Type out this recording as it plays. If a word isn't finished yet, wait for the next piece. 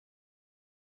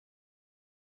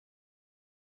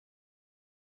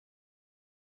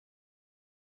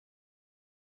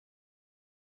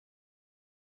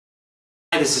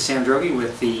this is Sam Droege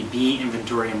with the Bee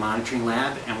Inventory and Monitoring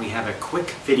Lab, and we have a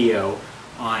quick video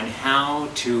on how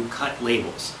to cut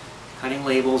labels. Cutting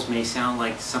labels may sound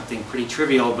like something pretty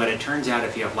trivial, but it turns out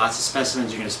if you have lots of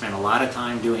specimens, you're going to spend a lot of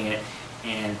time doing it,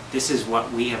 and this is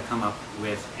what we have come up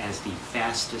with as the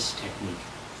fastest technique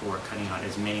for cutting out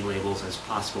as many labels as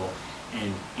possible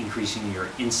and increasing your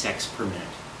insects per minute.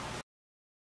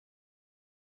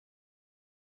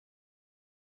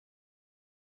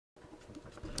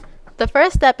 The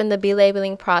first step in the bee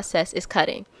labeling process is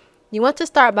cutting. You want to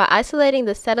start by isolating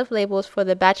the set of labels for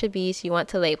the batch of bees you want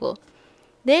to label.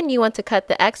 Then you want to cut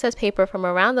the excess paper from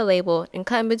around the label and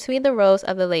cut in between the rows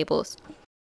of the labels.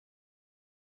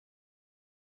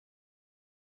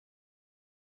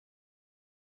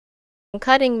 When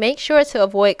cutting, make sure to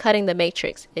avoid cutting the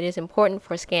matrix. It is important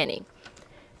for scanning.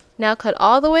 Now cut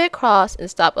all the way across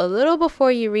and stop a little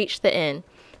before you reach the end.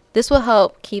 This will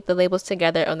help keep the labels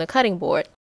together on the cutting board.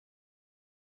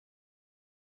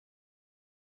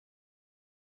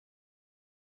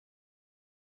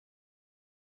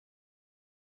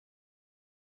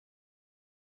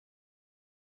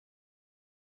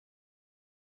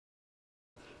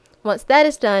 Once that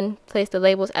is done, place the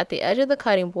labels at the edge of the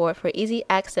cutting board for easy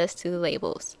access to the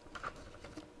labels.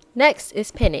 Next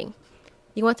is pinning.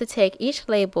 You want to take each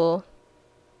pen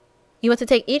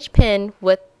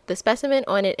with the specimen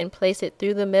on it and place it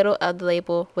through the middle of the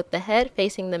label with the head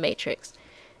facing the matrix.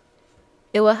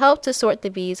 It will help to sort the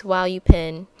bees while you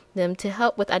pin them to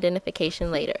help with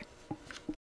identification later.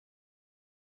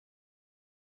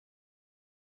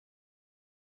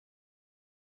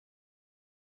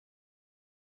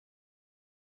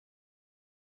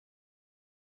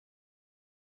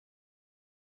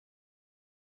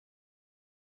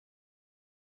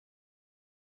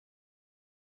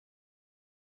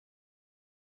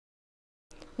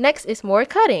 Next is more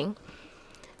cutting.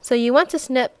 So you want to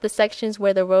snip the sections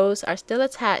where the rows are still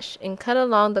attached and cut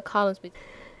along the columns.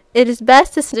 It is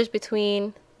best to stitch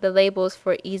between the labels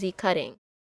for easy cutting.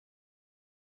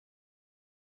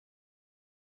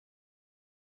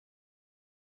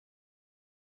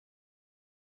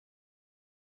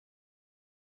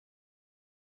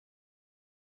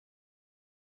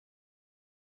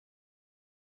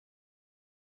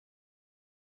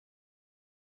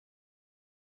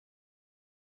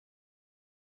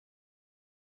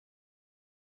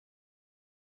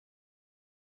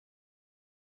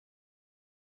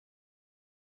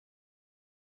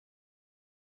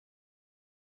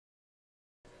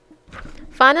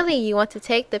 Finally, you want to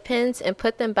take the pins and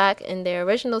put them back in their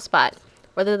original spot.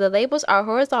 Whether the labels are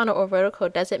horizontal or vertical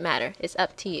doesn't matter. It's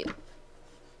up to you.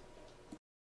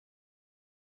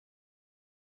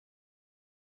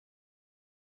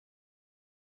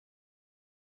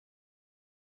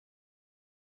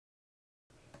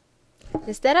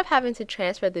 Instead of having to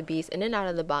transfer the bees in and out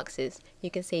of the boxes,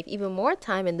 you can save even more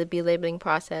time in the bee labeling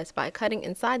process by cutting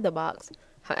inside the box.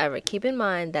 However, keep in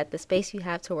mind that the space you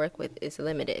have to work with is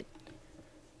limited.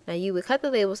 Now you would cut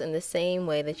the labels in the same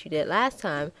way that you did last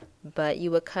time, but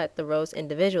you would cut the rows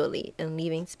individually and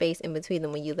leaving space in between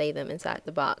them when you lay them inside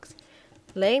the box.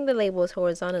 Laying the labels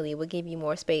horizontally will give you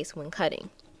more space when cutting.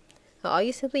 So all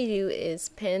you simply do is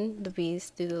pin the bees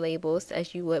through the labels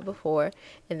as you would before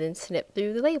and then snip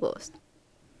through the labels.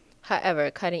 However,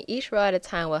 cutting each row at a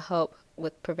time will help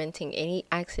with preventing any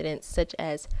accidents such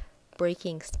as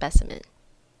breaking specimen.